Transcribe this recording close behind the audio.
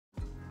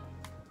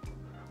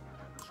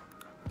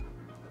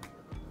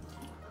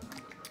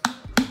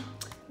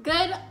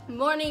Good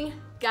morning,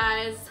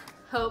 guys.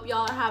 Hope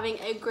y'all are having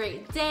a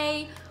great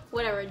day,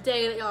 whatever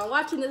day that y'all are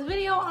watching this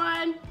video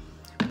on.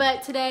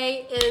 But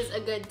today is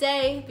a good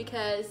day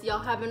because y'all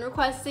have been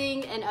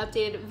requesting an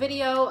updated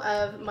video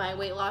of my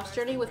weight loss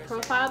journey with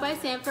Profile by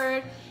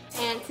Sanford,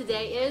 and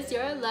today is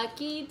your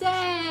lucky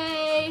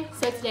day.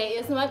 So today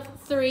is month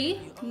 3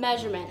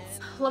 measurements.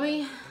 Let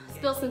me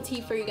spill some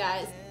tea for you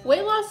guys.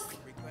 Weight loss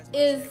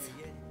is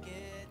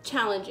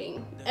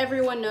challenging.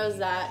 Everyone knows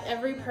that.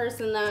 Every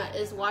person that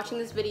is watching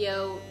this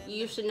video,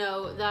 you should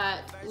know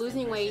that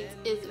losing weight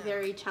is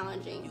very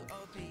challenging.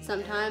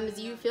 Sometimes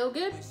you feel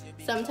good,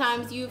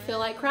 sometimes you feel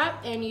like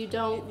crap and you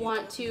don't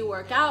want to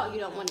work out, you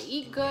don't want to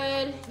eat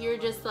good, you're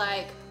just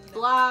like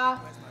blah,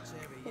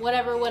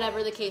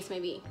 whatever the case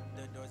may be.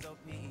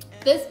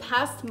 This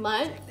past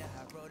month,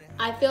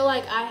 I feel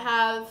like I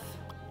have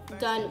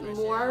done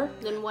more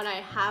than what I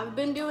have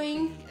been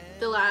doing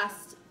the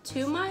last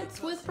 2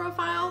 months with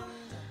Profile.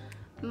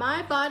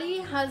 My body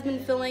has been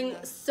feeling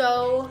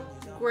so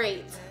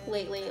great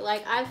lately.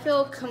 Like, I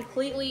feel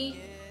completely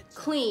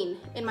clean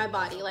in my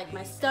body. Like,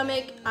 my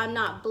stomach, I'm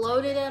not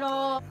bloated at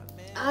all.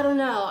 I don't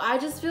know, I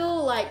just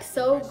feel like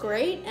so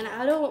great, and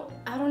I don't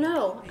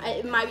know.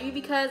 It might be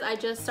because I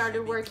just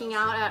started working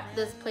out at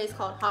this place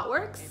called Hot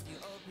Works,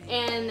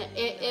 and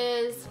it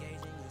is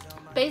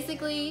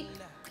basically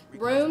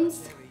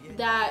rooms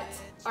that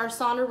are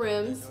sauna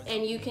rooms,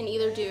 and you can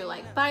either do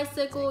like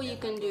bicycle, you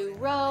can do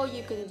row,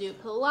 you can do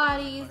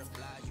Pilates,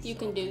 you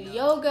can do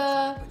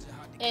yoga,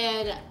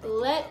 and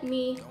let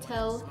me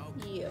tell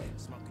you,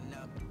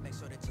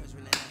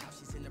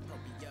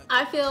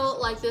 I feel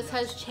like this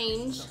has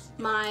changed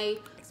my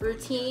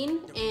routine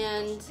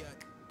and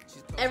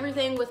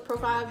everything with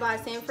Profile by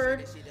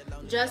Sanford,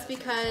 just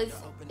because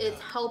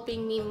it's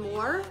helping me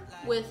more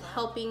with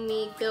helping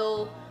me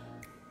feel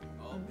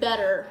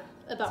better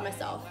about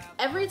myself.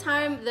 Every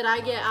time that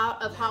I get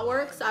out of Hot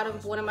Works, out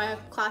of one of my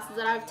classes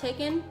that I've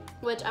taken,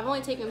 which I've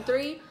only taken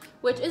 3,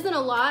 which isn't a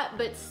lot,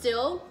 but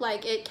still,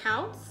 like, it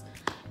counts.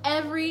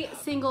 Every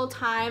single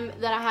time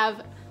that I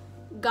have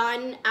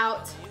gotten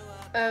out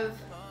of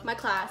my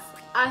class,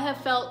 I have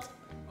felt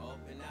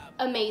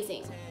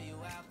amazing.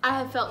 I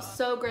have felt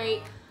so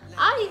great.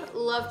 I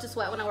love to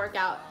sweat when I work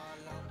out.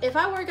 If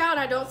I work out and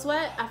I don't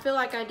sweat, I feel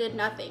like I did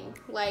nothing.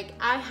 Like,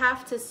 I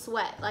have to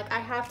sweat. Like, I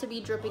have to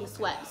be dripping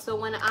sweat. So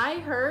when I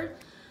heard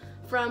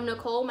from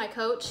Nicole, my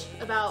coach,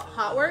 about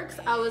Hot Works,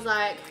 I was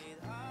like,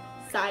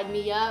 sign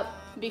me up,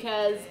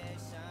 because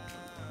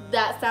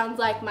that sounds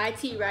like my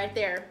tea right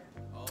there.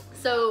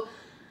 So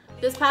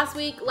this past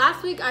week,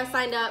 last week I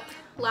signed up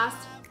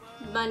last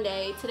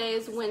Monday. Today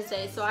is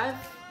Wednesday. So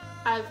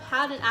I've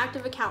had an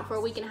active account for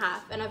a week and a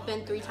half, and I've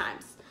been 3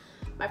 times.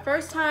 My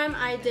first time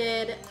I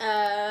did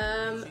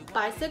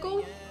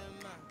bicycle.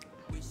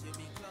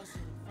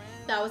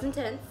 That was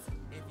intense.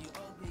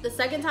 The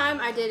second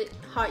time I did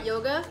hot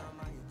yoga.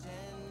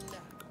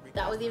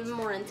 That was even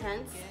more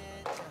intense.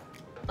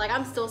 Like,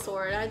 I'm still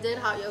sore, and I did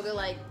hot yoga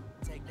like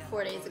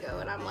 4 days ago,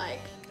 and I'm like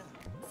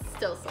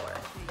still sore.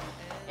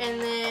 And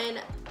then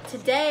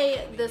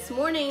today, this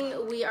morning,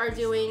 we are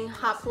doing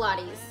hot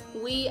Pilates.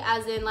 We,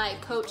 as in like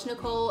Coach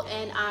Nicole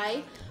and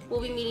I, will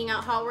be meeting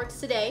at Hot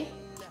Works today.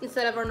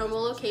 Instead of our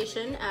normal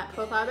location at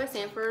Profile by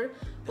Sanford,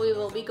 we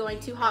will be going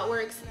to Hot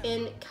Works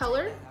in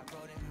Keller.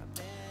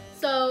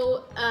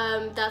 So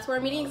that's where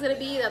our meeting is gonna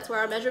be. That's where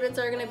our measurements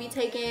are gonna be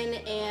taken.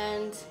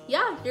 And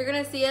yeah, you're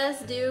gonna see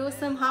us do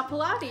some hot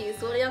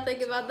Pilates. What do y'all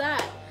think about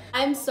that?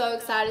 I'm so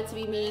excited to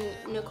be meeting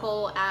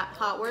Nicole at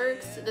Hot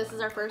Works. This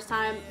is our first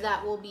time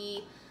that we'll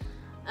be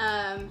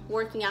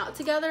working out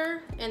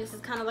together, and this is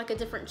kind of like a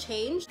different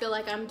change. I feel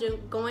like I'm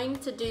going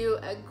to do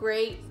a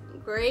great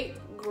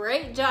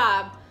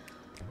job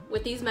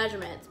with these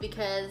measurements,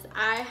 because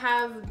I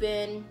have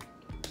been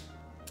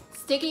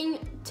sticking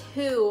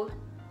to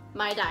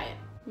my diet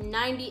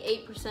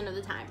 98% of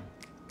the time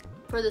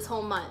for this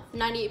whole month.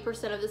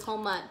 98% of this whole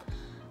month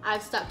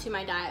I've stuck to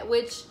my diet,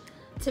 which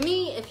to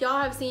me, if y'all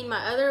have seen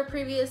my other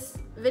previous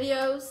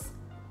videos,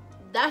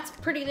 that's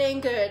pretty dang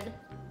good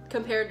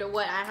compared to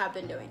what I have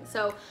been doing.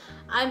 So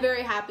I'm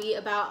very happy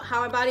about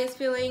how my body is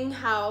feeling,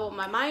 how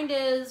my mind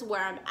is,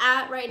 where I'm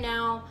at right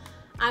now.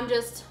 I'm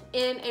just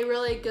in a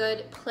really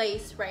good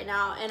place right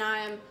now, and I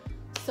am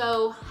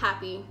so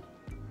happy.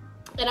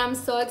 And I'm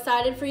so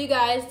excited for you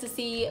guys to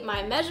see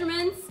my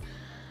measurements.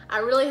 I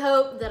really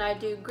hope that I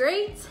do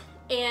great,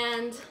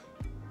 and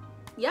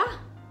yeah.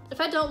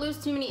 If I don't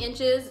lose too many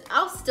inches,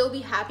 I'll still be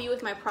happy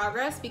with my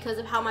progress because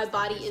of how my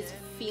body is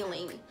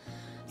feeling.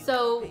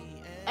 So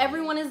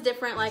everyone is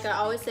different, like I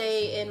always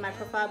say in my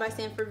Profile by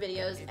Sanford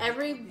videos.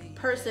 Every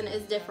person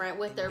is different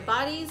with their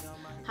bodies,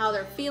 how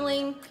they're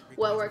feeling,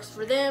 what works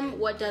for them,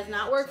 what does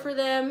not work for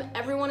them.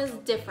 Everyone is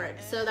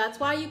different. So that's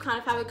why you kind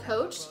of have a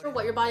coach for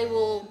what your body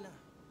will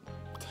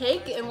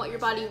take and what your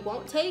body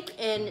won't take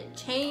and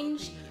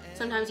change.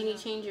 Sometimes you need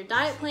to change your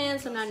diet plan.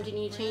 Sometimes you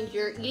need to change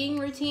your eating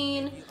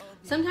routine.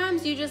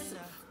 Sometimes you just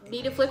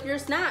need to flip your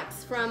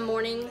snacks from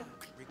morning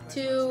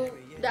to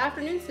the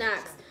afternoon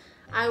snacks.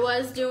 I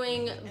was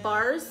doing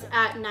bars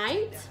at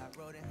night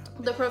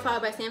the Profile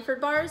by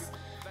Sanford bars.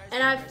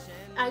 And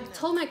I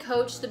told my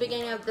coach the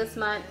beginning of this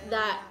month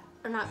that,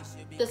 or not,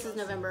 this is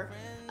November,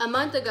 a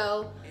month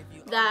ago,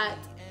 that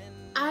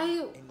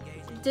I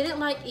didn't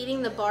like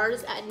eating the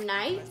bars at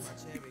night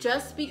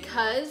just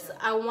because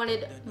I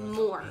wanted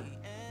more.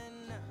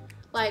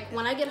 Like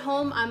when I get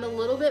home, I'm a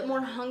little bit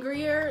more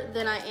hungrier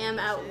than I am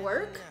at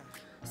work.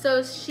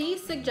 So she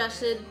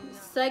suggested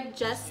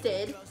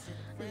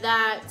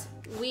that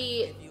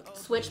we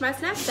switch my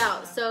snacks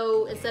out.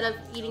 So instead of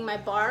eating my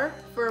bar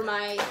for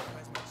my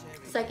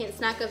second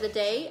snack of the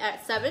day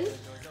at 7,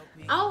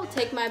 I'll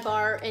take my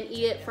bar and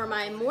eat it for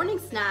my morning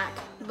snack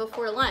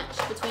before lunch,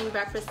 between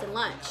breakfast and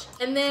lunch.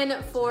 And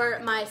then for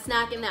my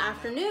snack in the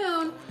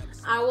afternoon,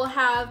 I will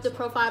have the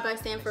Profile by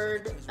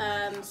Sanford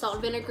salt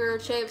and vinegar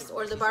chips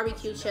or the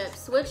barbecue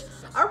chips, which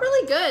are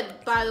really good,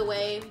 by the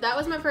way. That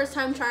was my first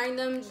time trying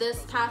them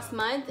this past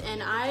month,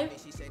 and I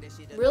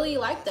really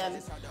like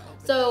them.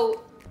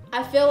 So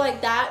I feel like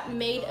that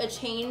made a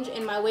change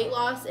in my weight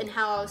loss and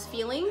how I was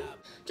feeling.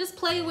 Just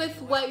play with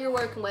what you're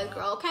working with,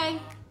 girl, okay?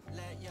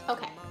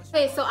 Okay,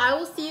 so I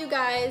will see you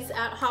guys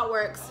at Hot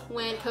Works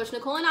when Coach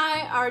Nicole and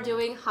I are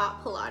doing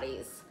hot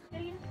Pilates.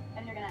 And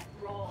you're gonna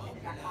roll into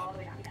track all the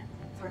way down again.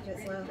 Work it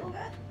slow.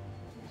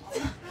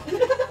 If you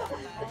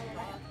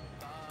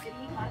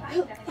need to modify,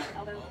 definitely put your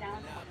elbows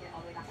down to help get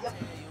all the way back up.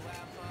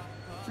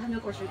 I have no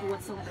core strength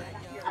whatsoever.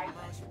 Back to your right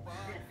foot.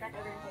 You're gonna stretch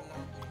over and pull.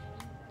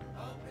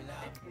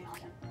 Doing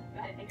awesome. Go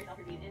ahead and make yourself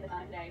repeat in the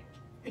time today.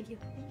 Thank you.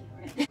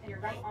 And your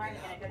right arm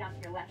is gonna go down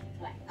to your left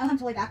leg. Oh, I'm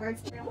totally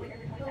backwards. We're gonna hold it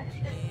here for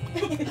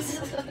 20 seconds.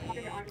 Hold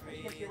your arms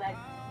against your leg.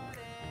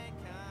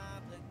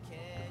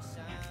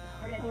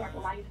 We're gonna do our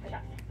Pilates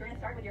push-ups. We're gonna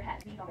start with your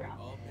head, knees over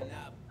up.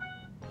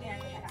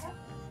 And push that back up.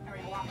 And we're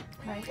gonna walk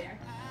right there.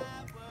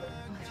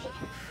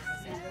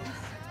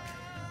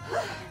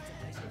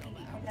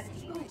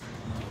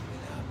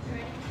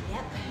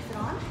 Yep. Is it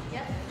on?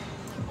 Yep.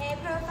 Hey,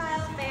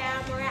 Profile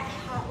fam. We're at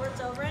Hot Works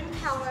over in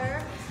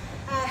Keller.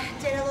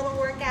 Did a little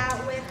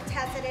workout with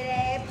Tessa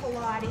today,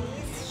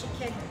 Pilates. She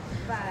kicked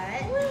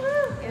butt.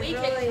 Woo-hoo. We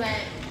kicked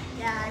butt.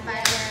 Yeah, I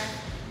bet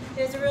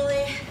it was a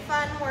really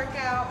fun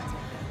workout.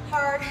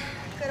 Hard,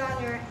 good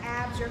on your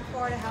abs, your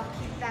core to help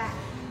keep that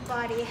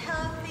body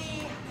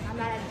healthy. I'm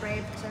not as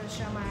brave to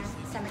show my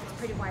stomach. It's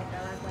pretty white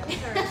though, that's what it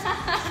hurts.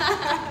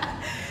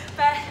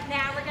 But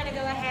now we're gonna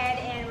go ahead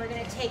and we're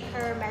gonna take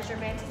her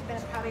measurements. It's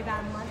been probably about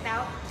a month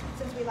out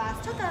since we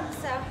last took them,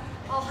 so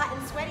all hot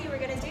and sweaty, we're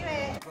gonna do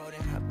it.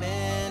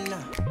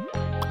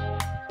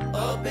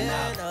 Open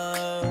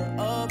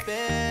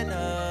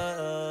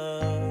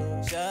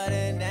up, shut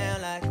it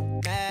down like a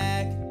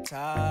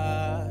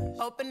Macintosh.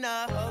 Open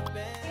up,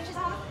 Inches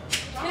off?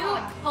 2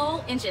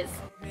 whole inches.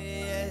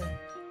 yeah.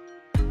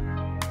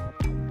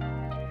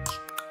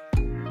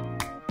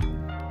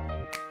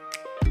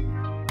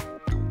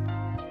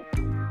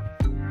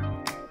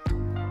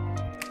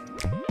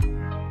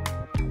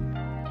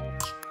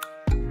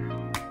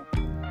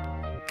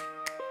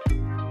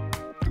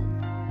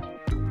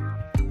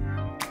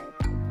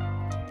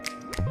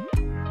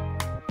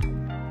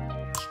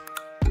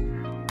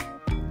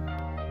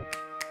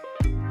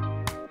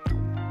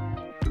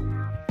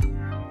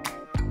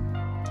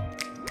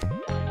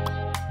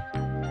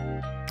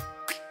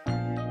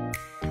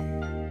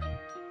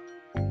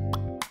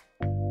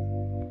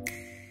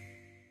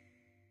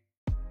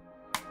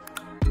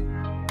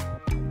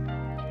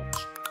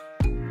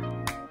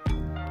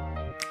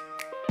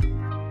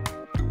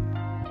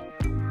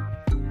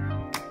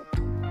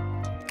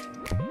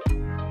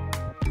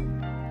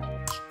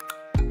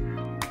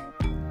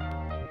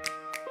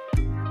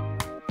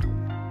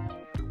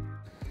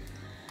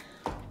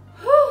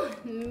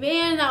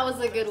 Man, that was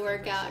a good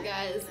workout,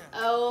 guys.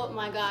 Oh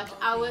my gosh,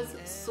 I was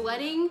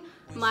sweating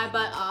my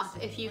butt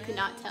off, if you could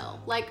not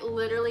tell. Like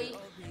literally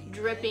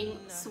dripping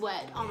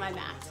sweat on my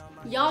mat.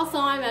 Y'all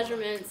saw my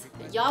measurements.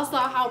 Y'all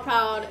saw how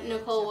proud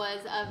Nicole was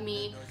of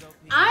me.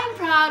 I'm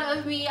proud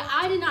of me.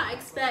 I did not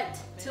expect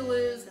to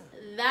lose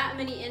that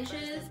many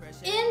inches.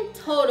 In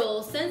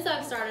total, since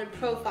I've started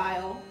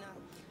Profile,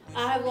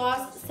 I have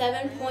lost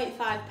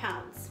 7.5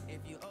 pounds,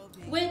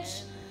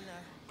 which,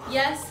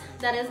 yes,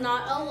 that is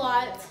not a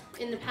lot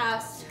in the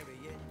past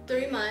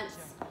 3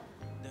 months,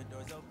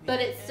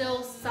 but it's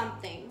still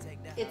something.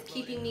 It's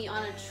keeping me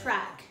on a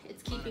track.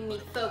 It's keeping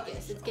me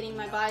focused. It's getting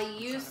my body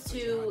used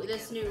to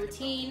this new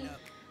routine,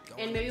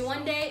 and maybe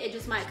one day it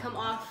just might come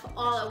off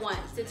all at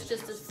once. It's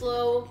just a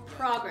slow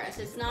progress.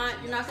 It's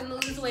not, you're not gonna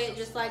lose weight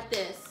just like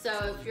this.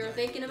 So if you're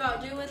thinking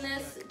about doing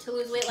this to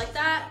lose weight like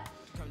that,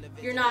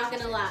 you're not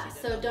gonna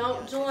last. So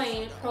don't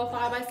join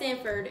Profile by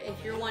Sanford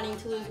if you're wanting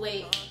to lose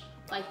weight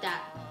like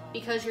that,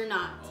 because you're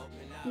not.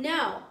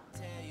 Now,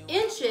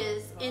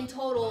 inches in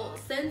total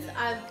since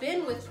I've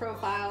been with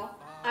Profile,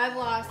 I've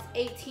lost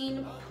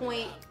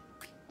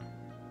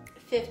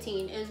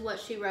 18.15 is what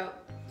she wrote.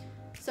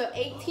 So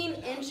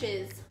 18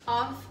 inches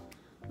off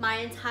my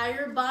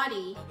entire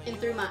body in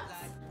 3 months.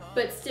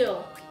 But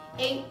still,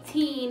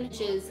 18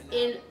 inches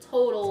in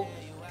total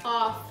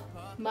off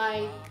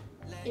my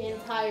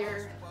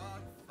entire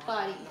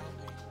body.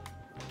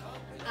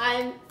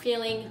 I'm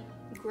feeling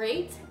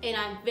great, and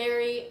I'm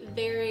very,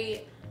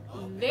 very,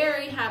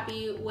 very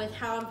happy with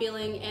how I'm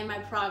feeling and my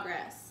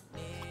progress.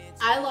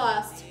 I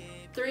lost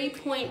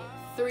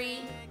 3.3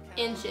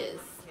 inches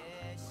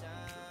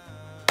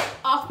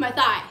off my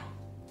thigh.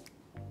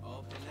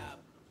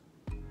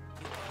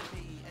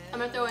 I'm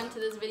gonna throw into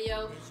this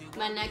video.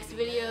 My next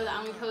video that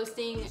I'm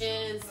posting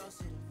is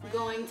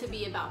going to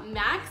be about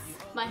Max,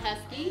 my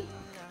husky.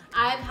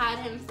 I've had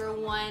him for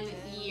 1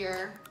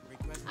 year.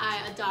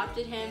 I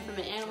adopted him from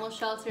an animal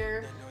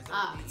shelter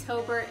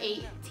October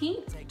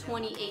 18th,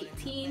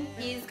 2018.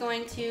 He's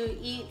going to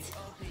eat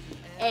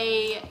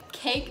a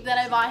cake that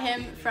I bought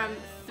him from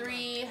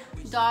 3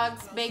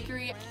 Dogs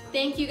Bakery.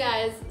 Thank you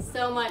guys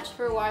so much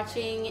for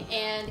watching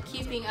and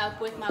keeping up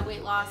with my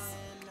weight loss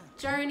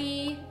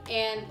journey,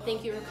 and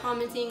thank you for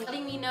commenting,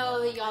 letting me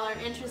know that y'all are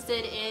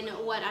interested in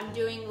what I'm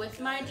doing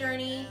with my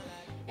journey.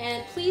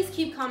 And please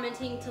keep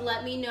commenting to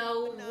let me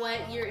know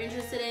what you're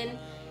interested in,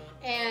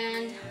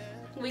 and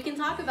we can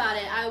talk about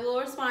it. I will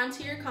respond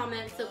to your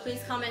comments, so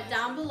please comment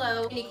down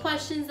below any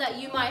questions that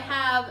you might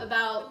have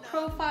about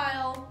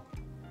profile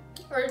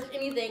or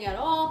anything at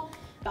all,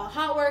 about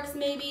HotWorks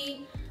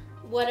maybe,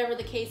 whatever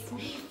the case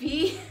may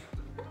be.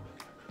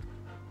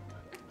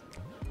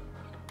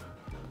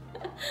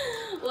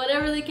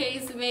 Whatever the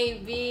case may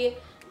be,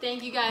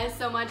 thank you guys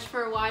so much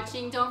for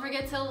watching. Don't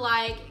forget to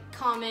like,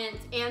 comment,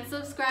 and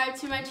subscribe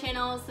to my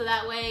channel, so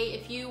that way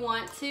if you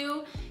want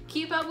to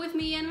keep up with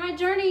me and my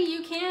journey,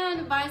 you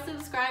can by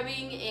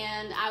subscribing,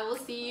 and I will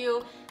see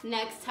you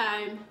next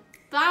time.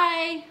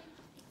 Bye!